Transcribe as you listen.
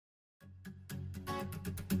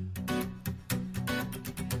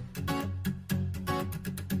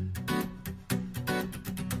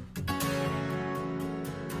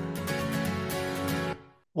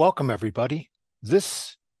Welcome, everybody.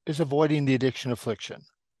 This is Avoiding the Addiction Affliction,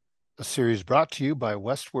 a series brought to you by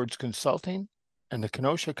Westwards Consulting and the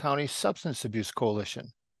Kenosha County Substance Abuse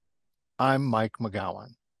Coalition. I'm Mike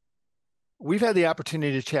McGowan. We've had the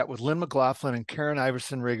opportunity to chat with Lynn McLaughlin and Karen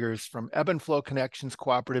Iverson Riggers from Ebb and Flow Connections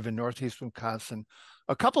Cooperative in Northeast Wisconsin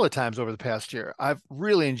a couple of times over the past year. I've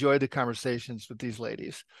really enjoyed the conversations with these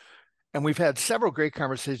ladies, and we've had several great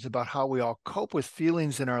conversations about how we all cope with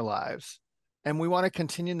feelings in our lives. And we want to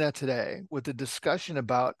continue that today with a discussion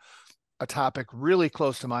about a topic really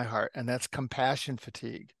close to my heart, and that's compassion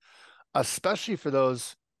fatigue, especially for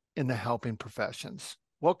those in the helping professions.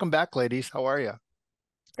 Welcome back, ladies. How are you?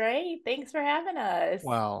 Great. Thanks for having us.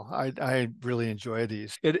 Wow, I really enjoy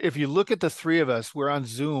these. If you look at the three of us, we're on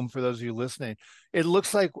Zoom for those of you listening. It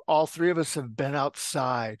looks like all three of us have been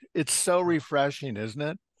outside. It's so refreshing, isn't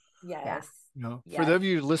it? Yes. For those Yes. of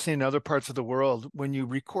you listening in other parts of the world, when you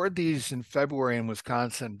record these in February in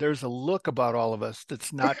Wisconsin, there's a look about all of us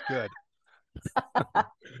that's not good.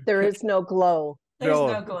 There is no glow. There's No,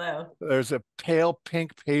 no glow. there's a pale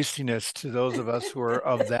pink pastiness to those of us who are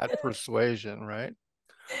of that persuasion, right?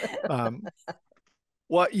 Um,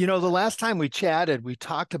 the last time we chatted, we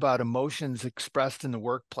talked about emotions expressed in the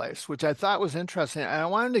workplace, which I thought was interesting. And I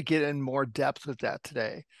wanted to get in more depth with that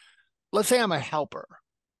today. Let's say I'm a helper,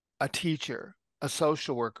 a teacher, a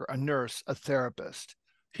social worker, a nurse, a therapist.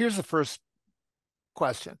 Here's the first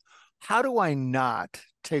question. How do I not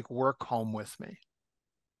take work home with me?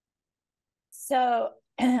 So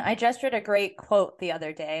I just read a great quote the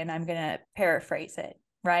other day, and I'm going to paraphrase it,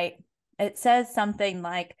 right? It says something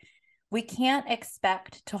like, we can't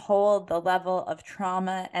expect to hold the level of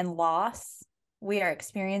trauma and loss we are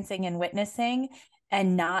experiencing and witnessing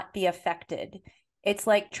and not be affected. It's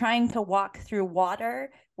like trying to walk through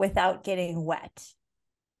water without getting wet.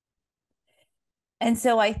 And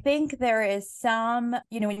so I think there is some,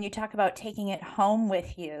 when you talk about taking it home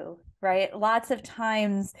with you, right? Lots of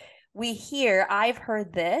times I've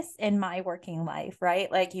heard this in my working life,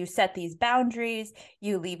 right? Like you set these boundaries,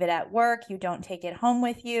 you leave it at work, you don't take it home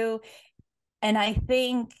with you. And I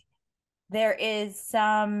think there is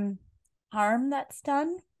some harm that's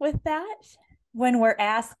done with that when we're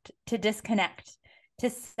asked to disconnect, to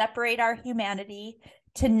separate our humanity,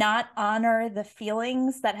 to not honor the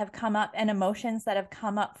feelings that have come up and emotions that have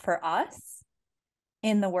come up for us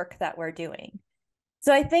in the work that we're doing.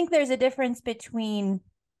 So I think there's a difference between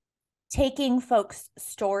taking folks'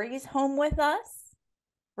 stories home with us,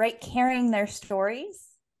 right? Carrying their stories.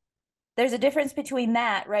 There's a difference between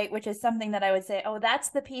that, right? Which is something that I would say, oh, that's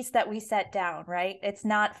the piece that we set down, right? It's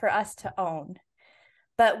not for us to own.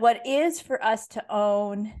 But what is for us to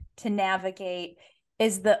own, to navigate,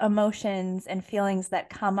 is the emotions and feelings that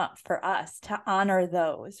come up for us, to honor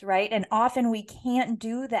those, right? And often we can't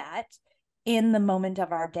do that in the moment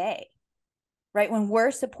of our day, right? When we're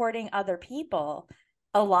supporting other people,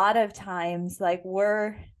 a lot of times, like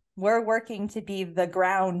we're working to be the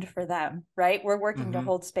ground for them, right? We're working to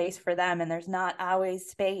hold space for them, and there's not always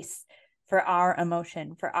space for our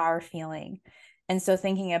emotion, for our feeling. And so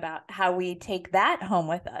thinking about how we take that home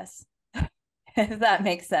with us, if that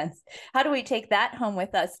makes sense. How do we take that home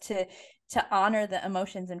with us to honor the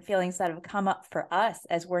emotions and feelings that have come up for us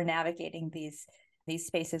as we're navigating these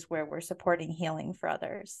spaces where we're supporting healing for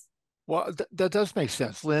others? Well, that does make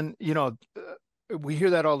sense, Lynn. We hear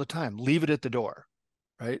that all the time. Leave it at the door,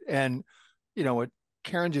 right? And what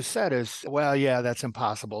Karen just said is, well, yeah, that's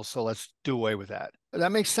impossible. So let's do away with that.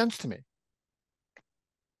 That makes sense to me.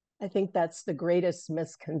 I think that's the greatest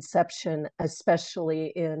misconception,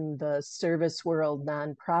 especially in the service world,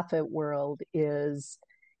 nonprofit world, is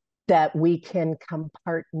that we can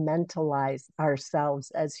compartmentalize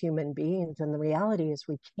ourselves as human beings. And the reality is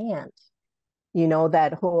we can't.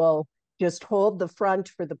 That whole just hold the front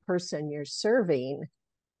for the person you're serving,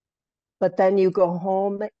 but then you go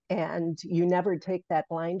home and you never take that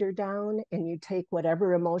blinder down, and you take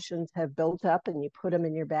whatever emotions have built up and you put them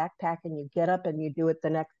in your backpack, and you get up and you do it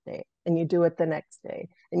the next day, and you do it the next day,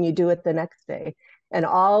 and you do it the next day. And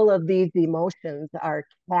all of these emotions are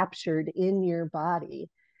captured in your body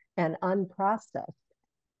and unprocessed.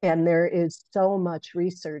 And there is so much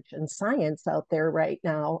research and science out there right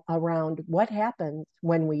now around what happens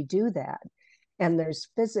when we do that. And there's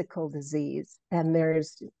physical disease, and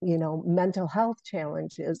there's mental health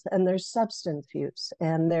challenges, and there's substance use,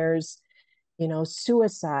 and there's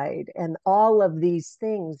suicide, and all of these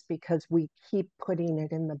things, because we keep putting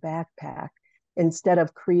it in the backpack instead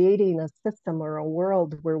of creating a system or a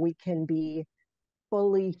world where we can be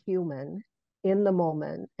fully human in the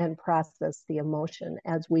moment and process the emotion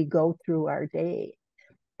as we go through our day.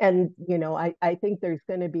 And I think there's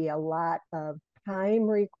going to be a lot of time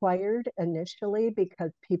required initially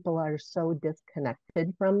because people are so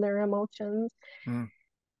disconnected from their emotions. Mm.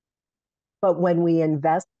 But when we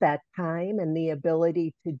invest that time and the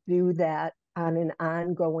ability to do that on an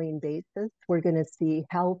ongoing basis, we're going to see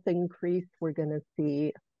health increase. We're going to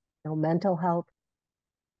see, mental health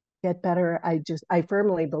get better. I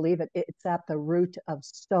firmly believe it's at the root of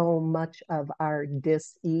so much of our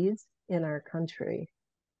dis-ease in our country.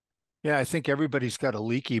 Yeah, I think everybody's got a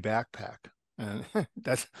leaky backpack, and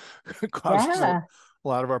that's causes a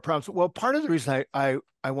lot of our problems. Well, part of the reason I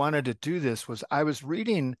wanted to do this was I was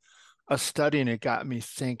reading a study and it got me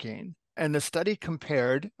thinking. And the study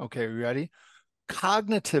compared, okay, you ready?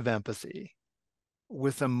 Cognitive empathy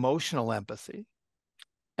with emotional empathy.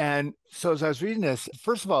 And so as I was reading this,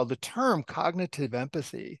 first of all, the term cognitive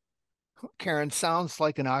empathy, Karen, sounds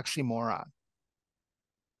like an oxymoron.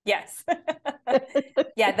 Yes.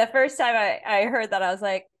 Yeah, the first time I heard that, I was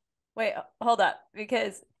like, wait, hold up,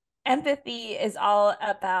 because empathy is all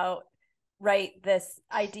about, right, this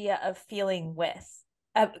idea of feeling with,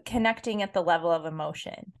 of connecting at the level of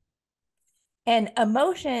emotion. And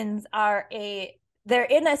emotions they're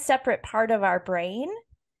in a separate part of our brain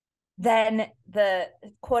than the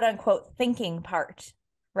quote unquote thinking part,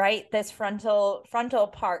 right? This frontal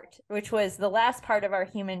part, which was the last part of our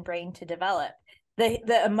human brain to develop.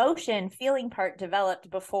 The emotion feeling part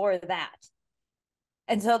developed before that.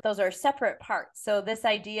 And so those are separate parts. So this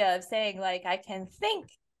idea of saying, like, I can think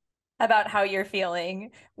about how you're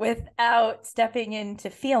feeling without stepping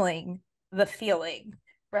into feeling the feeling,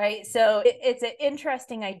 right? So it's an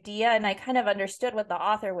interesting idea. And I kind of understood what the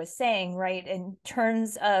author was saying, right? In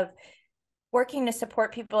terms of working to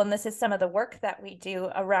support people. And this is some of the work that we do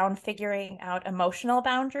around figuring out emotional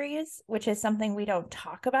boundaries, which is something we don't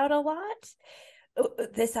talk about a lot.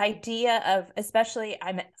 This idea of, especially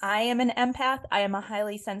I am an empath. I am a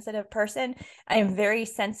highly sensitive person. I am very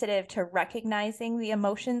sensitive to recognizing the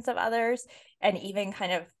emotions of others, and even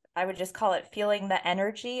kind of, I would just call it feeling the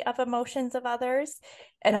energy of emotions of others.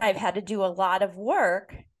 And I've had to do a lot of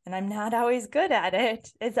work, and I'm not always good at it.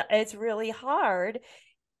 It's really hard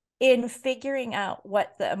in figuring out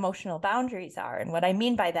what the emotional boundaries are. And what I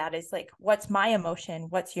mean by that is, like, what's my emotion?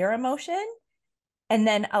 What's your emotion? And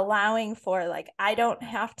then allowing for, like, I don't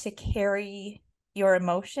have to carry your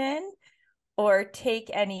emotion or take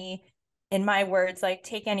any, in my words, like,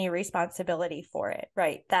 take any responsibility for it,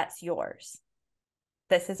 right? That's yours.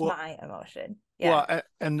 This is my emotion. Yeah. Well,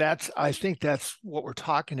 and I think that's what we're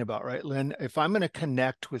talking about, right, Lynn? If I'm going to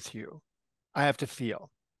connect with you, I have to feel,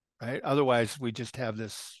 right? Otherwise, we just have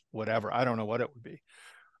this whatever. I don't know what it would be.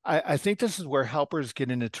 I think this is where helpers get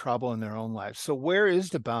into trouble in their own lives. So where is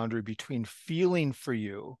the boundary between feeling for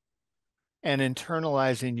you and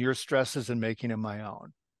internalizing your stresses and making them my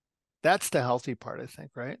own? That's the healthy part, I think,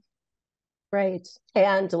 right? Right.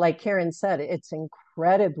 And like Karen said, it's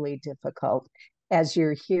incredibly difficult as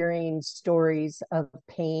you're hearing stories of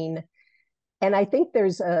pain. And I think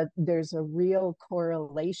there's a real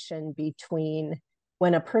correlation between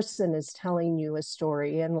when a person is telling you a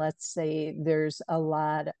story, and let's say there's a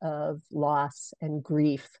lot of loss and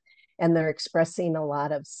grief, and they're expressing a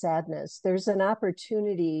lot of sadness, there's an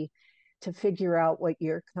opportunity to figure out what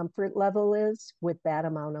your comfort level is with that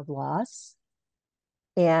amount of loss.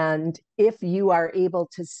 And if you are able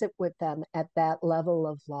to sit with them at that level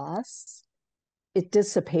of loss, it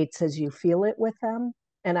dissipates as you feel it with them.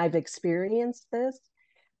 And I've experienced this.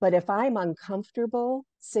 But if I'm uncomfortable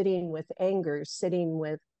sitting with anger, sitting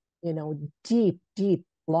with, deep, deep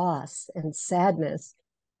loss and sadness,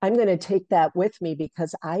 I'm going to take that with me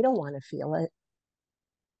because I don't want to feel it.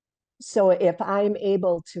 So if I'm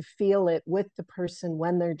able to feel it with the person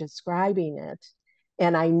when they're describing it,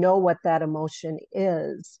 and I know what that emotion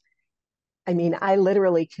is, I mean, I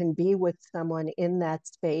literally can be with someone in that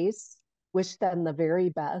space, wish them the very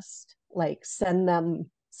best, like send them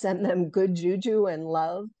good juju and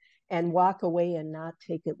love, and walk away and not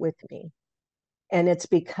take it with me. And it's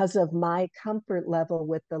because of my comfort level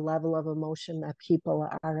with the level of emotion that people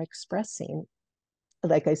are expressing.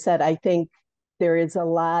 Like I said, I think there is a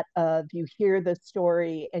lot of, you hear the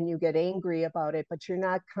story and you get angry about it, but you're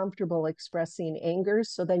not comfortable expressing anger.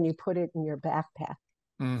 So then you put it in your backpack.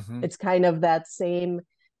 Mm-hmm. It's kind of that same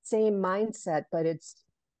mindset, but it's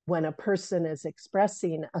when a person is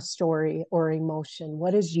expressing a story or emotion,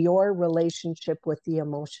 what is your relationship with the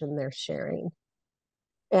emotion they're sharing?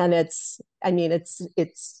 And it's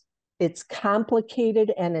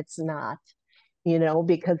complicated, and it's not,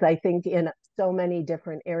 because I think in so many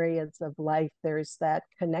different areas of life, there's that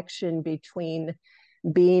connection between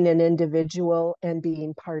being an individual and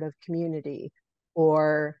being part of community,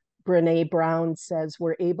 or Brene Brown says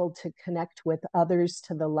we're able to connect with others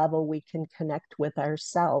to the level we can connect with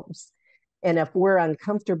ourselves. And if we're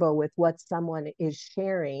uncomfortable with what someone is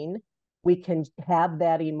sharing, we can have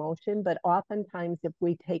that emotion. But oftentimes, if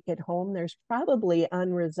we take it home, there's probably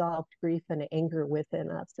unresolved grief and anger within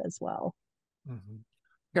us as well. Mm-hmm.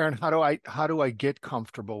 Karen, how do I get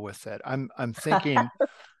comfortable with it? I'm thinking,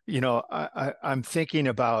 I'm thinking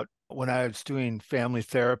about when I was doing family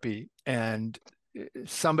therapy, and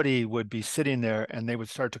somebody would be sitting there and they would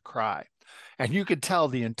start to cry. And you could tell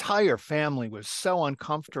the entire family was so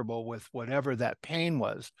uncomfortable with whatever that pain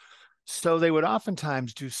was. So they would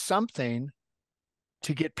oftentimes do something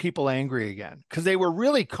to get people angry again because they were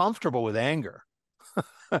really comfortable with anger.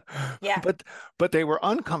 Yeah. but they were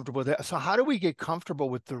uncomfortable with that. So how do we get comfortable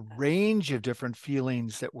with the range of different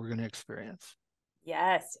feelings that we're going to experience?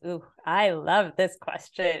 Yes. Ooh, I love this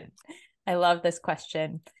question. I love this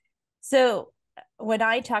question. So when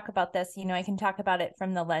I talk about this, I can talk about it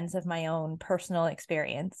from the lens of my own personal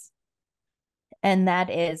experience. And that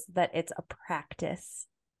is that it's a practice.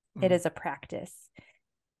 It is a practice.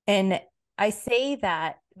 And I say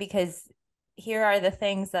that because here are the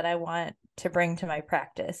things that I want to bring to my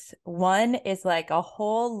practice. One is like a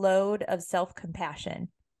whole load of self-compassion,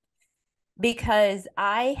 because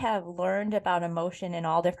I have learned about emotion in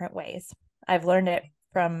all different ways. I've learned it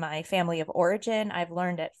from my family of origin. I've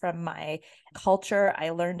learned it from my culture. I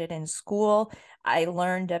learned it in school. I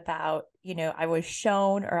learned about, I was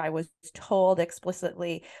shown or I was told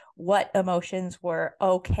explicitly what emotions were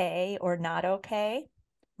okay or not okay,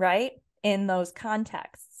 right? In those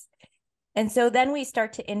contexts. And so then we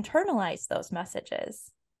start to internalize those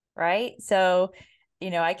messages, right? So,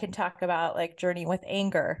 I can talk about like journey with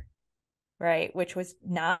anger, right? Which was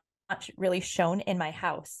not really shown in my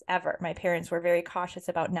house ever. My parents were very cautious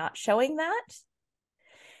about not showing that.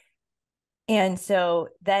 And so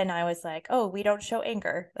then I was like, oh, we don't show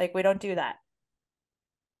anger. Like, we don't do that.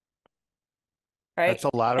 Right. That's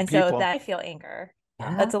a lot of And so people. then I feel anger.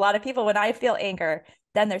 That's a lot of people. When I feel anger,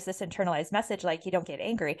 then there's this internalized message, like you don't get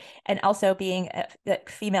angry. And also being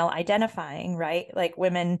female identifying, right? Like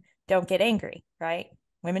women don't get angry, right?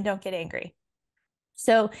 Women don't get angry.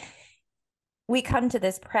 So we come to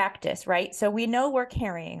this practice, right? So we know we're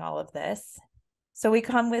carrying all of this. So we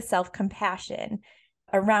come with self-compassion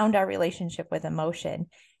around our relationship with emotion.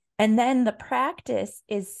 And then the practice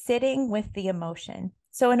is sitting with the emotion.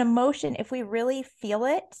 So an emotion, if we really feel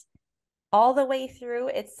it all the way through,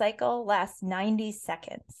 its cycle lasts 90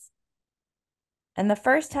 seconds. And the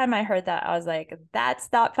first time I heard that, I was like, that's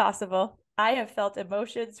not possible. I have felt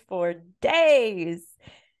emotions for days.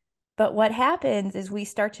 But what happens is we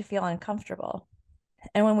start to feel uncomfortable.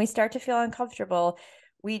 And when we start to feel uncomfortable,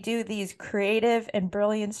 we do these creative and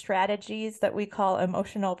brilliant strategies that we call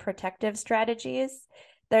emotional protective strategies.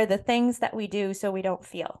 They're the things that we do so we don't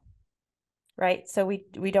feel, right? So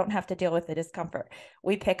we don't have to deal with the discomfort.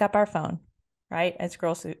 We pick up our phone, right, and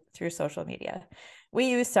scroll through social media. We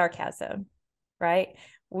use sarcasm, right?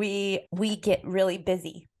 We get really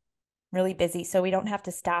busy so we don't have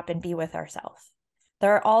to stop and be with ourselves.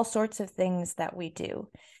 There are all sorts of things that we do.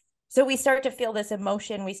 So we start to feel this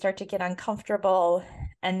emotion, we start to get uncomfortable,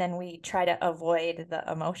 and then we try to avoid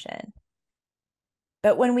the emotion.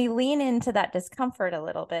 But when we lean into that discomfort a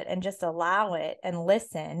little bit and just allow it and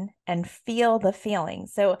listen and feel the feeling.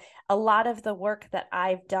 So a lot of the work that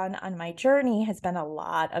I've done on my journey has been a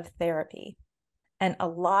lot of therapy. And a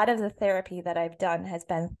lot of the therapy that I've done has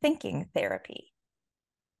been thinking therapy,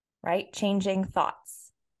 right? Changing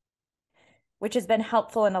thoughts, which has been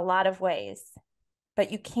helpful in a lot of ways.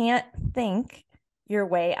 But you can't think your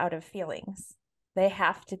way out of feelings. They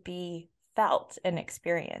have to be felt and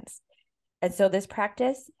experienced. And so this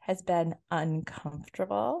practice has been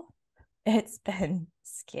uncomfortable. It's been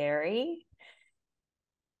scary.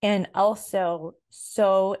 And also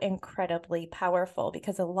so incredibly powerful,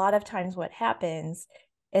 because a lot of times what happens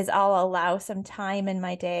is I'll allow some time in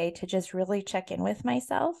my day to just really check in with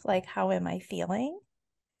myself. Like, how am I feeling?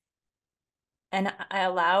 And I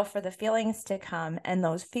allow for the feelings to come, and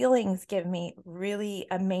those feelings give me really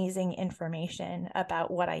amazing information about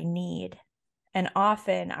what I need. And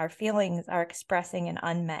often our feelings are expressing an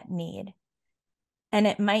unmet need. And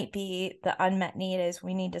it might be the unmet need is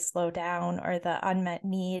we need to slow down, or the unmet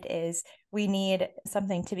need is we need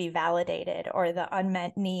something to be validated, or the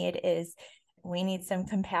unmet need is we need some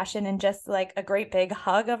compassion and just like a great big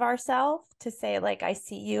hug of ourselves to say, like, I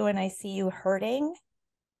see you and I see you hurting.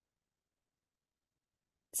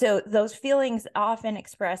 So those feelings often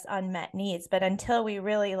express unmet needs, but until we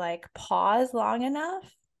really like pause long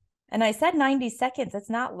enough, and I said 90 seconds, it's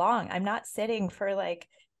not long. I'm not sitting for like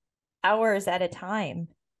hours at a time.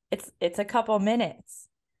 it's a couple minutes,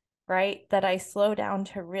 right? That I slow down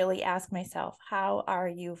to really ask myself, how are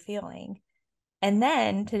you feeling? And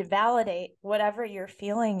then to validate whatever you're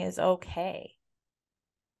feeling is okay.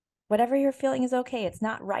 Whatever you're feeling is okay. It's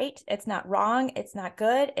not right. It's not wrong. It's not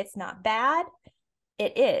good. It's not bad.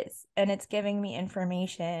 It is. And it's giving me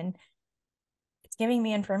information. It's giving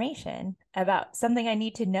me information about something I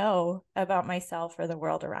need to know about myself or the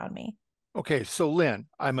world around me. Okay, so Lynn,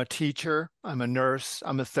 I'm a teacher, I'm a nurse,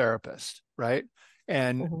 I'm a therapist, right?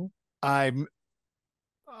 And Mm-hmm. I'm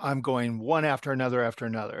I'm going one after another after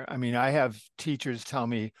another. I mean, I have teachers tell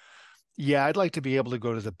me, yeah, I'd like to be able to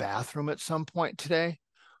go to the bathroom at some point today,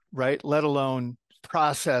 right? Let alone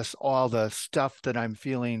process all the stuff that I'm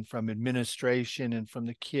feeling from administration and from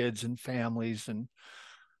the kids and families and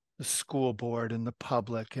the school board and the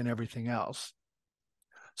public and everything else.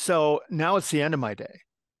 So now it's the end of my day.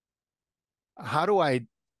 How do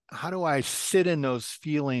I sit in those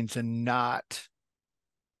feelings and not,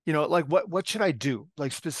 like what should I do?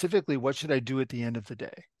 Like specifically, what should I do at the end of the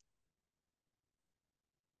day?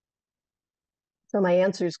 So my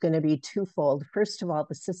answer is going to be twofold. First of all,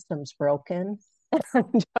 the system's broken. Or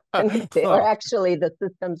Oh, actually, the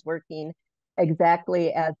system's working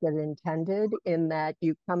exactly as it intended, in that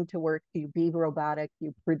you come to work, you be robotic,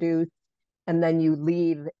 you produce, and then you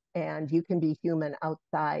leave, and you can be human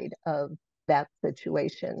outside of that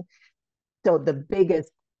situation. So the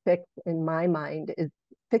biggest fix in my mind is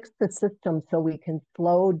fix the system so we can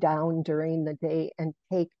slow down during the day and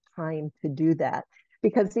take time to do that.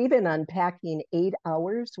 Because even unpacking 8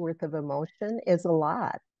 hours worth of emotion is a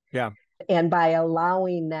lot. yeah. And by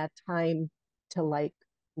allowing that time to like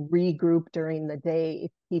regroup during the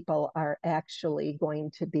day, people are actually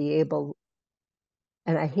going to be able,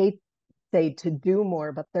 and I hate say to do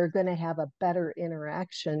more, but they're going to have a better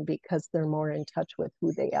interaction because they're more in touch with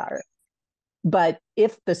who they are. But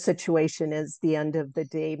if the situation is the end of the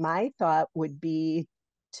day, my thought would be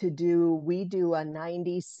we do a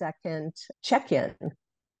 90-second check-in.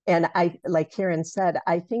 And I, like Karen said,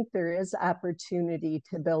 I think there is opportunity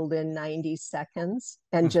to build in 90 seconds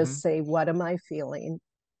and Hmm. just say, what am I feeling?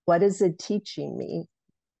 What is it teaching me?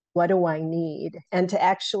 What do I need? And to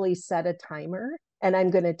actually set a timer. And I'm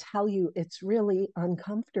going to tell you, it's really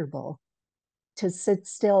uncomfortable to sit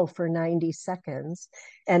still for 90 seconds.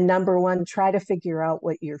 And number one, try to figure out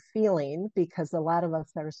what you're feeling, because a lot of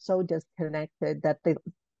us are so disconnected that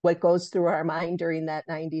what goes through our mind during that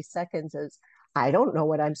 90 seconds is, I don't know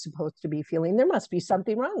what I'm supposed to be feeling. There must be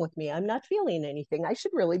something wrong with me. I'm not feeling anything. I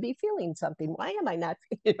should really be feeling something. Why am I not,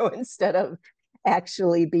 instead of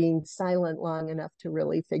actually being silent long enough to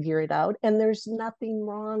really figure it out. And there's nothing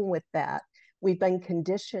wrong with that. We've been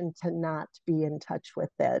conditioned to not be in touch with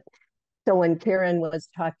it. So when Karen was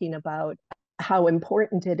talking about how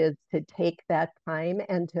important it is to take that time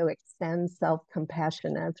and to extend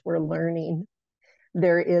self-compassion as we're learning,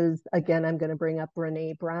 there is, again, I'm going to bring up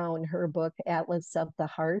Brene Brown. Her book, Atlas of the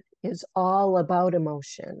Heart, is all about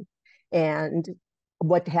emotion and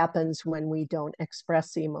what happens when we don't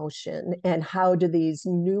express emotion, and how do these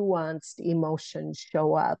nuanced emotions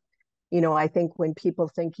show up. I think when people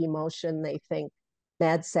think emotion, they think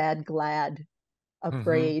mad, sad, glad, Hmm.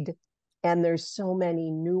 afraid. And there's so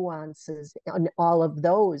many nuances on all of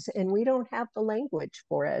those, and we don't have the language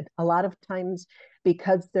for it. A lot of times,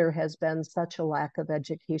 because there has been such a lack of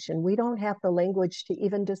education, we don't have the language to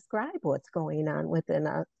even describe what's going on within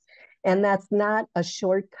us. And that's not a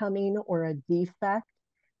shortcoming or a defect.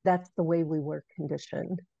 That's the way we were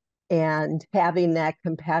conditioned. And having that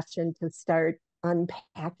compassion to start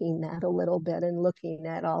unpacking that a little bit and looking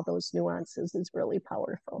at all those nuances is really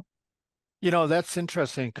powerful. That's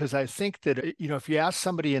interesting because I think that, if you ask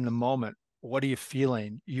somebody in the moment, what are you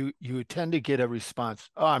feeling? You tend to get a response,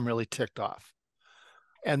 oh, I'm really ticked off.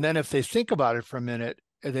 And then if they think about it for a minute,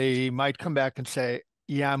 they might come back and say,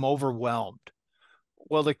 yeah, I'm overwhelmed.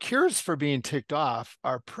 Well, the cures for being ticked off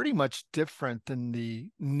are pretty much different than the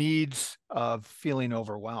needs of feeling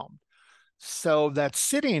overwhelmed. So that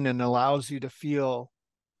sitting and allows you to feel,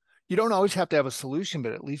 you don't always have to have a solution,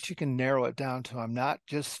 but at least you can narrow it down to I'm not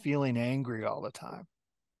just feeling angry all the time.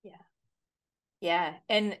 Yeah. Yeah.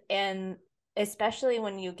 And especially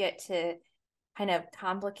when you get to kind of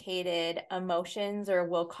complicated emotions, or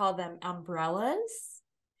we'll call them umbrellas,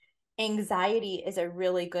 anxiety is a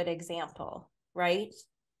really good example, right?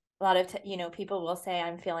 A lot of people will say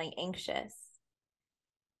I'm feeling anxious,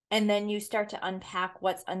 and then you start to unpack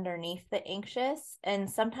what's underneath the anxious, and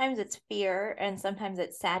sometimes it's fear, and sometimes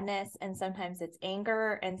it's sadness, and sometimes it's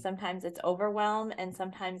anger, and sometimes it's overwhelm, and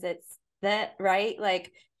sometimes it's that, right?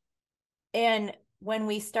 Like, and when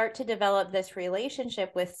we start to develop this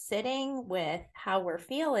relationship with sitting with how we're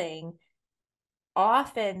feeling,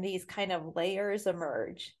 often these kind of layers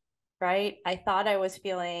emerge, right? I thought I was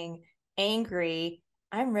feeling angry.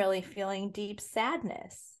 I'm really feeling deep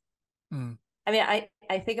sadness. Mm. I mean,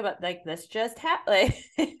 I think about like this just happened.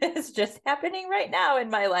 It's just happening right now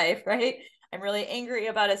in my life, right? I'm really angry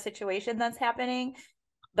about a situation that's happening,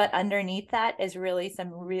 but underneath that is really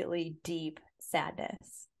some really deep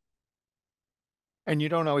sadness. And you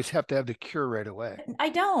don't always have to have the cure right away. I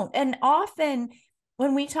don't. And often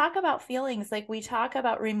when we talk about feelings, like we talk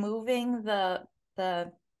about removing the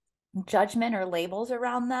judgment or labels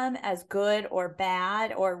around them as good or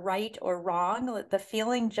bad or right or wrong. The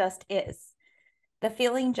feeling just is. The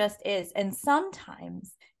feeling just is. And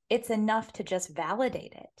sometimes it's enough to just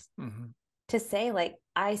validate it. Mm-hmm. To say, like,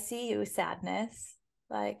 I see you, sadness.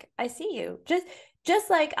 Like, I see you. Just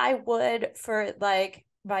like I would for like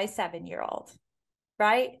my 7-year-old,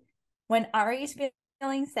 right? When Ari's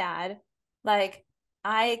feeling sad, like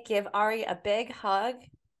I give Ari a big hug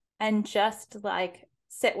and just like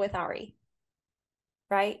sit with Ari,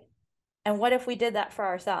 right? And what if we did that for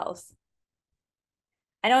ourselves?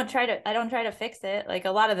 I don't try to fix it. Like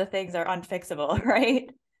a lot of the things are unfixable,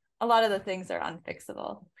 right? A lot of the things are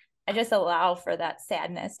unfixable. I just allow for that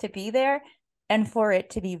sadness to be there and for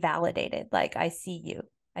it to be validated. Like, I see you.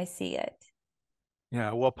 I see it.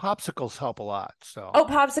 Yeah, well, popsicles help a lot. So, Oh,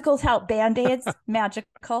 popsicles help. Band-Aids,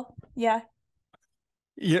 magical. Yeah.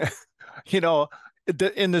 yeah,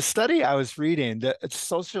 in the study I was reading, the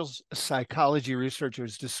social psychology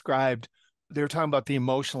researchers described, they were talking about the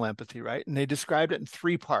emotional empathy, right? And they described it in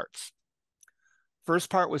 3 parts.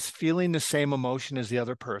 First part was feeling the same emotion as the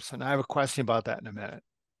other person. I have a question about that in a minute.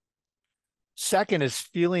 Second is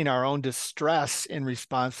feeling our own distress in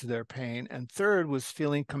response to their pain. And third was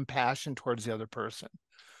feeling compassion towards the other person.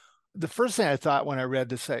 The first thing I thought when I read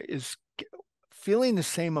this is feeling the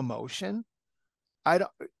same emotion.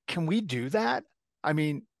 Can we do that? I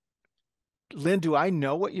mean, Lynn, do I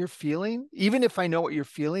know what you're feeling? Even if I know what you're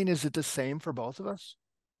feeling, is it the same for both of us?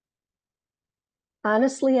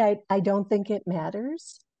 Honestly, I don't think it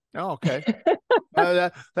matters. Oh, okay.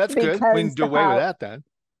 That's good. We can Because do away with that then.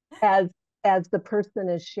 as as the person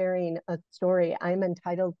is sharing a story, I'm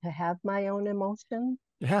entitled to have my own emotions,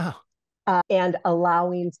 Yeah. and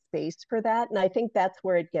allowing space for that. And I think that's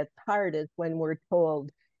where it gets hard, is when we're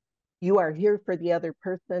told you are here for the other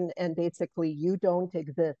person and basically you don't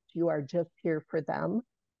exist. You are just here for them.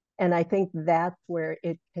 And I think that's where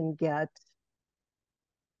it can get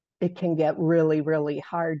really, really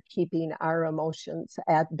hard keeping our emotions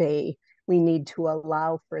at bay. We need to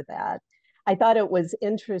allow for that. I thought it was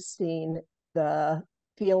interesting, the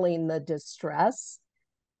feeling the distress.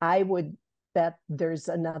 I would bet there's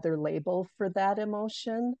another label for that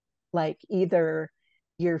emotion, like either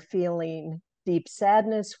you're feeling deep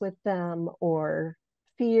sadness with them, or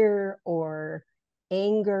fear, or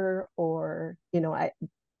anger, or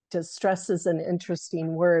distress is an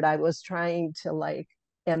interesting word. I was trying to like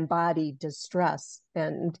embody distress,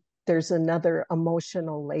 and there's another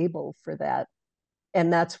emotional label for that.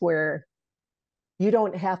 And that's where you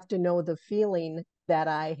don't have to know the feeling that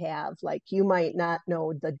I have. Like, you might not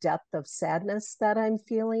know the depth of sadness that I'm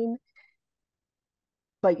feeling,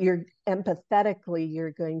 but you're empathetically,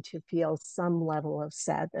 you're going to feel some level of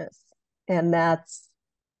sadness. And that's,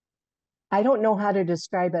 I don't know how to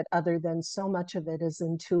describe it other than so much of it is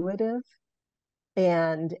intuitive.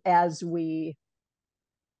 And as we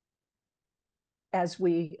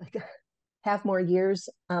have more years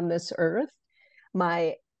on this earth,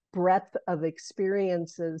 my breadth of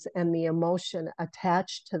experiences and the emotion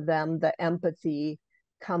attached to them, the empathy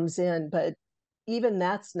comes in. But even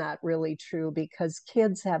that's not really true, because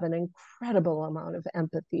kids have an incredible amount of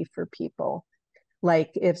empathy for people.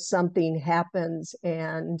 Like, if something happens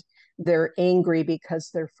and they're angry because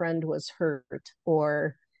their friend was hurt,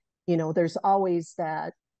 or there's always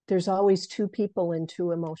 2 people and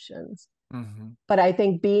 2 emotions. Mm-hmm. But I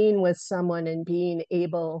think being with someone and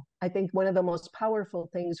I think one of the most powerful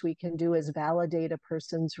things we can do is validate a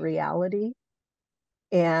person's reality.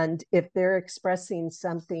 And if they're expressing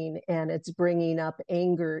something and it's bringing up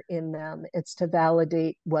anger in them, it's to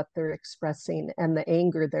validate what they're expressing and the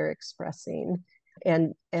anger they're expressing,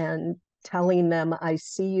 and telling them, I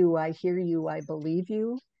see you, I hear you, I believe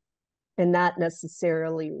you, and not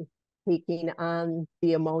necessarily taking on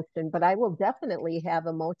the emotion. But I will definitely have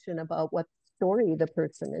emotion about what story the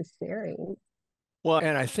person is sharing. Well,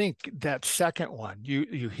 and I think that second one,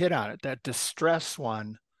 you hit on it, that distress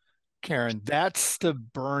one, Karen, that's the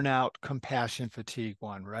burnout, compassion fatigue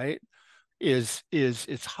one, right? is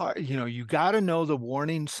it's hard. You got to know the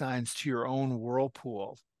warning signs to your own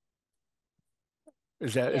whirlpool.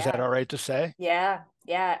 Is that Yeah. all right to say? Yeah.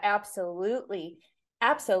 Yeah, absolutely.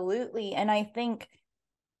 Absolutely. And I think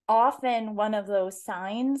often one of those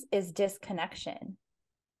signs is disconnection,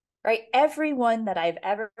 right? Everyone that I've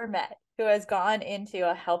ever met who has gone into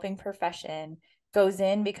a helping profession goes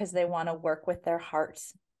in because they want to work with their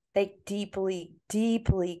hearts. They deeply,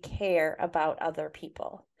 deeply care about other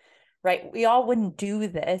people, right? We all wouldn't do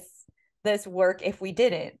this work if we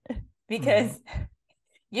didn't, because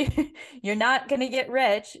you you're not going to get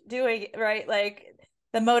rich doing it, right? Like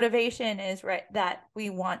the motivation is right that we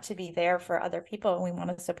want to be there for other people and we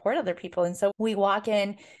want to support other people. And so we walk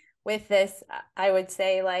in with this, I would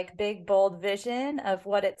say, like big, bold vision of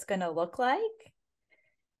what it's going to look like.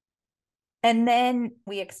 And then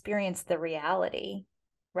we experience the reality,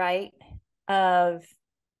 right? Of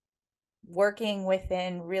working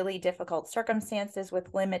within really difficult circumstances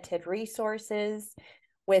with limited resources,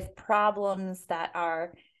 with problems that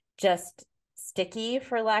are just sticky,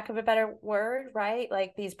 for lack of a better word, right?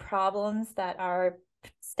 Like these problems that are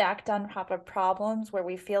stacked on top of problems where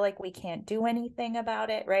we feel like we can't do anything about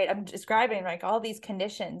it, right? I'm describing like all these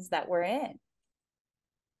conditions that we're in.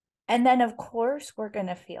 And then, of course, we're going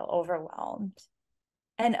to feel overwhelmed.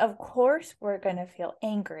 And of course, we're going to feel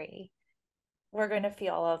angry. We're going to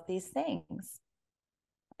feel all of these things.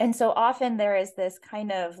 And so often there is this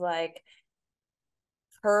kind of like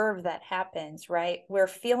curve that happens, right? We're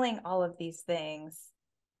feeling all of these things.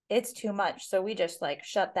 It's too much. So we just like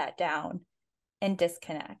shut that down and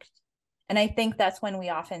disconnect. And I think that's when we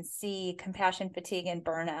often see compassion fatigue and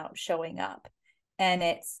burnout showing up.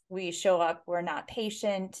 And we show up, we're not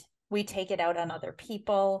patient, we take it out on other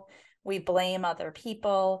people, we blame other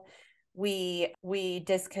people, we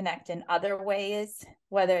disconnect in other ways,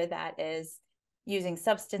 whether that is using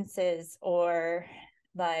substances or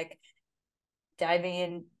like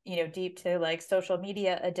diving in, deep to like social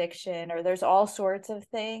media addiction, or there's all sorts of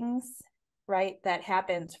things, right, that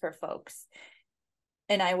happens for folks.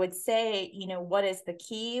 And I would say, what is the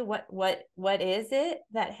key? What is it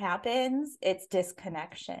that happens? It's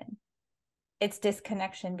disconnection. It's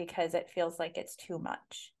disconnection because it feels like it's too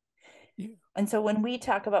much. Yeah. And so when we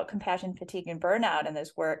talk about compassion fatigue and burnout in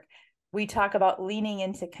this work, we talk about leaning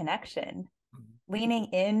into connection, leaning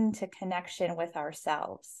into connection with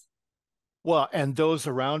ourselves. Well, and those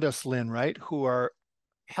around us, Lynn, right, who are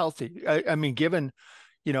healthy. I mean, given,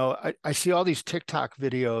 I see all these TikTok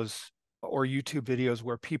videos or YouTube videos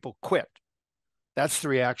where people quit. That's the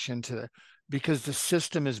reaction because the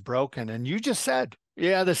system is broken. And you just said,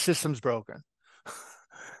 yeah, the system's broken.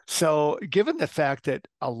 So given the fact that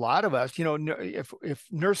a lot of us, if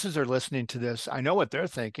nurses are listening to this, I know what they're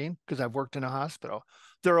thinking because I've worked in a hospital.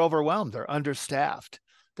 They're overwhelmed. They're understaffed.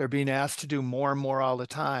 They're being asked to do more and more all the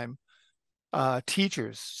time.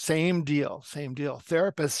 Teachers, same deal.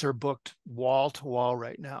 Therapists are booked wall to wall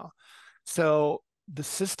right now. So the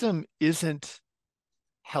system isn't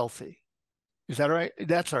healthy. Is that right?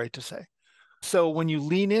 That's all right to say. So when you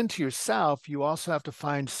lean into yourself, you also have to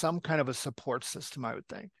find some kind of a support system, I would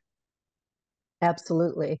think.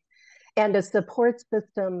 Absolutely. And a support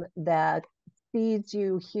system that sees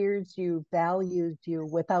you, hears you, values you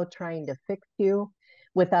without trying to fix you,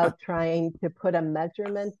 without trying to put a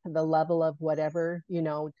measurement to the level of whatever,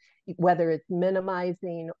 whether it's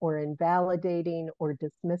minimizing or invalidating or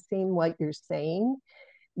dismissing what you're saying,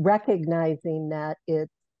 recognizing that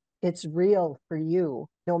it's real for you,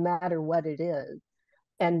 no matter what it is,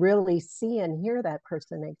 and really see and hear that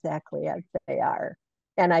person exactly as they are.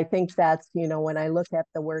 And I think that's, when I look at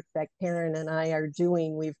the work that Karen and I are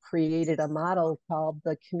doing, we've created a model called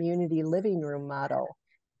the community living room model,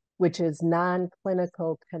 which is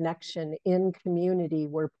non-clinical connection in community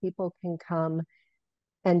where people can come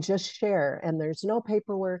and just share. And there's no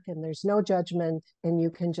paperwork and there's no judgment, and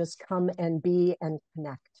you can just come and be and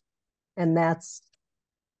connect. And that's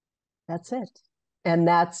it. And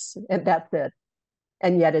that's it.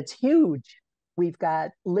 And yet it's huge. We've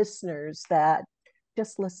got listeners that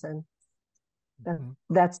just listen.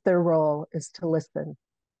 That's their role, is to listen,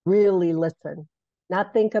 really listen,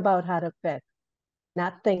 not think about how to fix,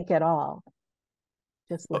 not think at all,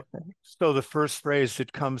 just listen. So the first phrase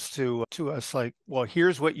that comes to us like, well,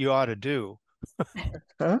 here's what you ought to do.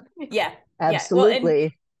 Huh? Yeah. Absolutely. Yeah.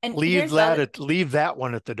 Well, and leave that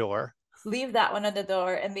one at the door. Leave that one at the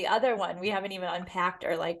door. And the other one we haven't even unpacked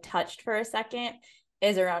or like touched for a second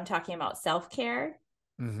is around talking about self-care.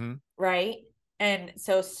 Mm-hmm. Right. And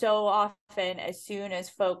so often, as soon as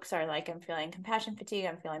folks are like, I'm feeling compassion fatigue,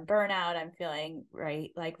 I'm feeling burnout, I'm feeling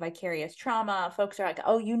like vicarious trauma, folks are like,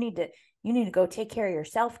 oh, you need to go take care of your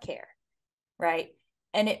self-care. right?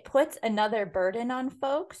 And it puts another burden on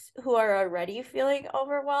folks who are already feeling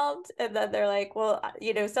overwhelmed. And then they're like, well,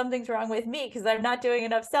 something's wrong with me because I'm not doing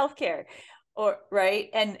enough self-care, or right.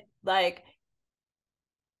 And like,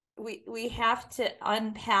 we have to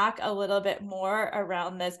unpack a little bit more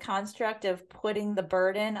around this construct of putting the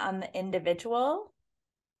burden on the individual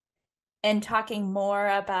and talking more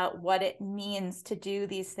about what it means to do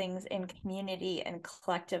these things in community and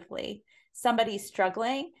collectively. Somebody's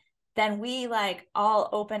struggling, then we like all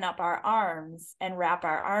open up our arms and wrap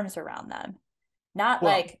our arms around them. Not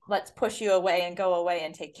Well, like, let's push you away and go away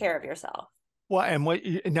and take care of yourself. well,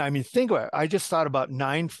 and think about it. I just thought about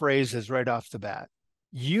 9 phrases right off the bat.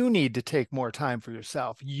 You need to take more time for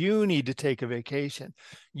yourself. You need to take a vacation.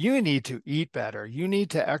 You need to eat better. You need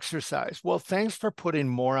to exercise. Well, thanks for putting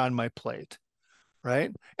more on my plate.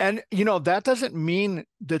 Right. And, that doesn't mean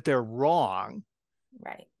that they're wrong.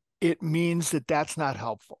 Right. It means that that's not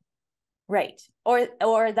helpful. Right. Or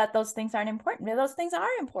that those things aren't important. Those things are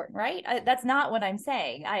important, right? That's not what I'm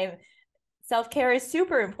saying. Self-care is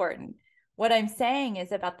super important. What I'm saying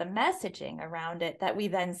is about the messaging around it that we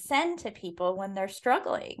then send to people when they're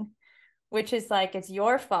struggling, which is like, it's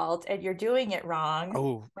your fault and you're doing it wrong,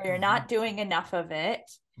 or you're not doing enough of it.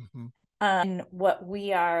 And what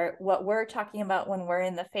we're talking about when we're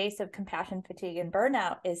in the face of compassion fatigue and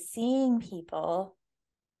burnout is seeing people,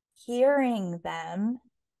 hearing them,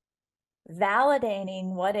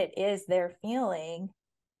 validating what it is they're feeling,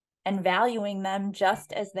 and valuing them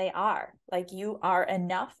just as they are. Like, you are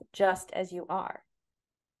enough just as you are.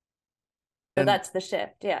 So that's the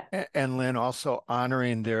shift. Yeah. And Lynn, also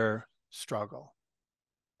honoring their struggle.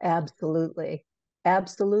 Absolutely.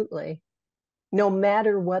 Absolutely. No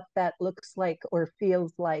matter what that looks like or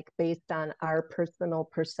feels like based on our personal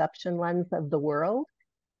perception lens of the world,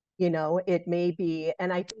 it may be,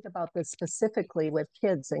 and I think about this specifically with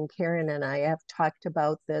kids, and Karen and I have talked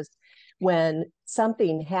about this, when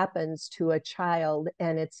something happens to a child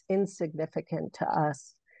and it's insignificant to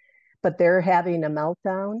us, but they're having a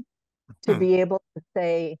meltdown, to be able to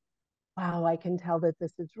say, wow, I can tell that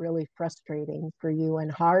this is really frustrating for you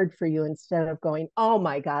and hard for you, instead of going, oh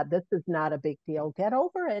my God, this is not a big deal. Get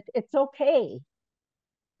over it. It's okay.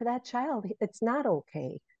 For that child, it's not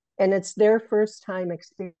okay. And it's their first time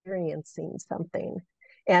experiencing something.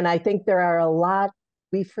 And I think there are a lot,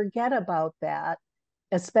 we forget about that,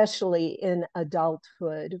 especially in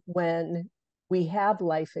adulthood when we have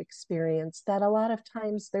life experience, that a lot of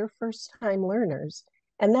times they're first time learners.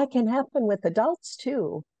 And that can happen with adults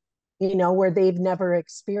too, where they've never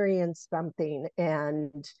experienced something,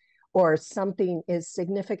 or something is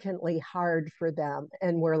significantly hard for them.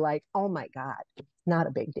 And we're like, oh my God, it's not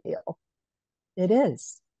a big deal. It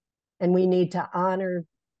is. And we need to honor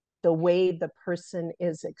the way the person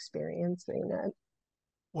is experiencing it.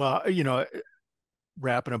 Well,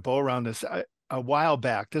 wrapping a bow around this, a while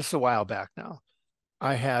back now,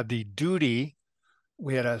 I had the duty,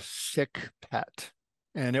 we had a sick pet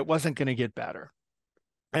and it wasn't going to get better.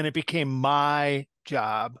 And it became my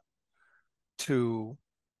job to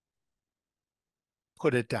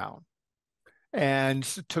put it down, and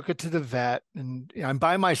took it to the vet, and I'm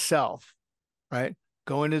by myself, right?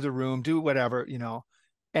 Go into the room, do whatever,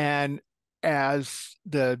 and as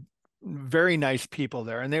the very nice people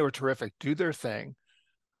there, and they were terrific, do their thing,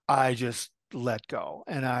 I just let go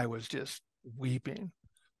and I was just weeping.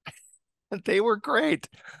 They were great.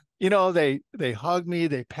 They hugged me,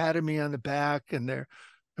 they patted me on the back, and they're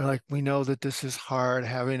like, we know that this is hard.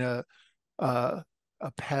 Having a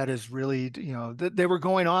pet is really, they were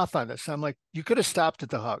going off on this. I'm like, you could have stopped at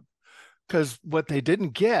the hug, because what they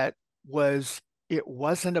didn't get was it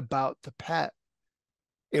wasn't about the pet.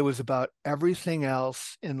 It was about everything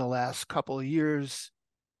else in the last couple of years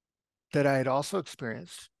that I had also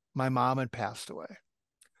experienced. My mom had passed away,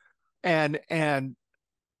 and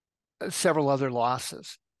several other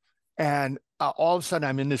losses. And all of a sudden,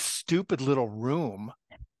 I'm in this stupid little room,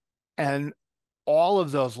 and all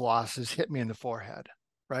of those losses hit me in the forehead,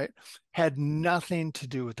 right? Had nothing to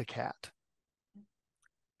do with the cat,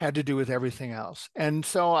 had to do with everything else. And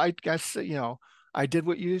so I guess, I did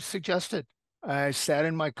what you suggested. I sat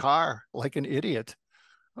in my car like an idiot,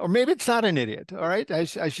 or maybe it's not an idiot. All right. I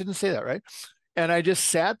shouldn't say that, right? And I just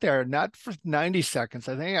sat there, not for 90 seconds.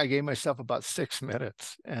 I think I gave myself about 6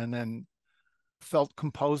 minutes, and then felt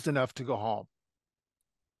composed enough to go home,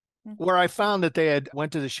 where I found that they had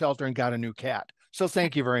went to the shelter and got a new cat. So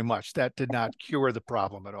thank you very much. That did not cure the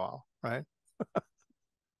problem at all, right?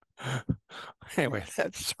 Anyway,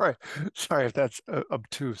 sorry if that's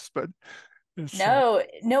obtuse, but no,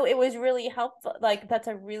 it was really helpful. Like, that's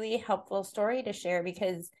a really helpful story to share,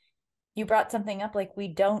 because you brought something up, like, we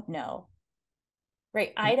don't know.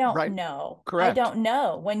 Right. I don't Right. know. I Correct. don't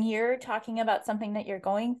know. When you're talking about something that you're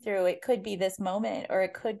going through, it could be this moment, or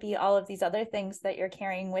it could be all of these other things that you're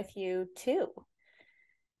carrying with you too.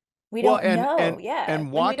 We Well, don't know. Yeah. and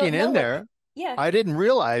And we walking don't know in what, there, yeah. I didn't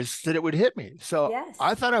realize that it would hit me. So I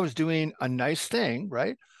Yes. thought I was doing a nice thing,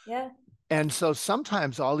 right? Yeah. And so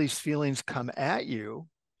sometimes all these feelings come at you.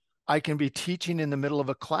 I can be teaching in the middle of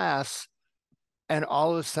a class and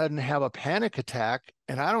all of a sudden have a panic attack.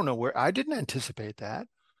 And I don't know where, I didn't anticipate that.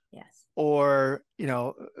 Yes. Or,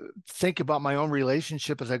 think about my own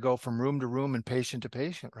relationship as I go from room to room and patient to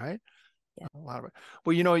patient, right? Yeah. A lot of it.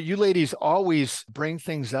 Well, you ladies always bring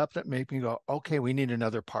things up that make me go, okay, we need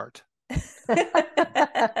another part.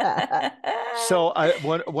 So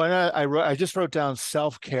I just wrote down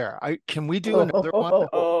self-care. Can we do another one?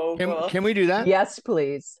 Oh, cool. Can we do that? Yes,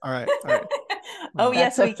 please. All right. All right. Oh,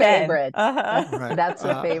 That's yes, a we can. favorite. Uh-huh. Right. That's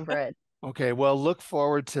a favorite. Okay. Well, look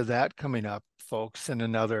forward to that coming up, folks, in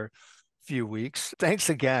another few weeks. Thanks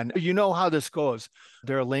again. You know how this goes.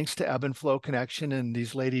 There are links to Ebb and Flow Connection and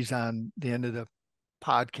these ladies on the end of the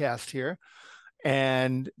podcast here.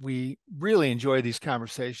 And we really enjoy these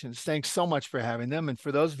conversations. Thanks so much for having them. And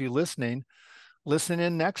for those of you listening, listen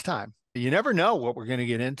in next time. You never know what we're going to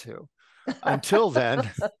get into. Until then,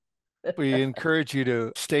 we encourage you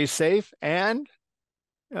to stay safe and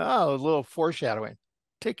a little foreshadowing.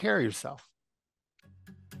 Take care of yourself.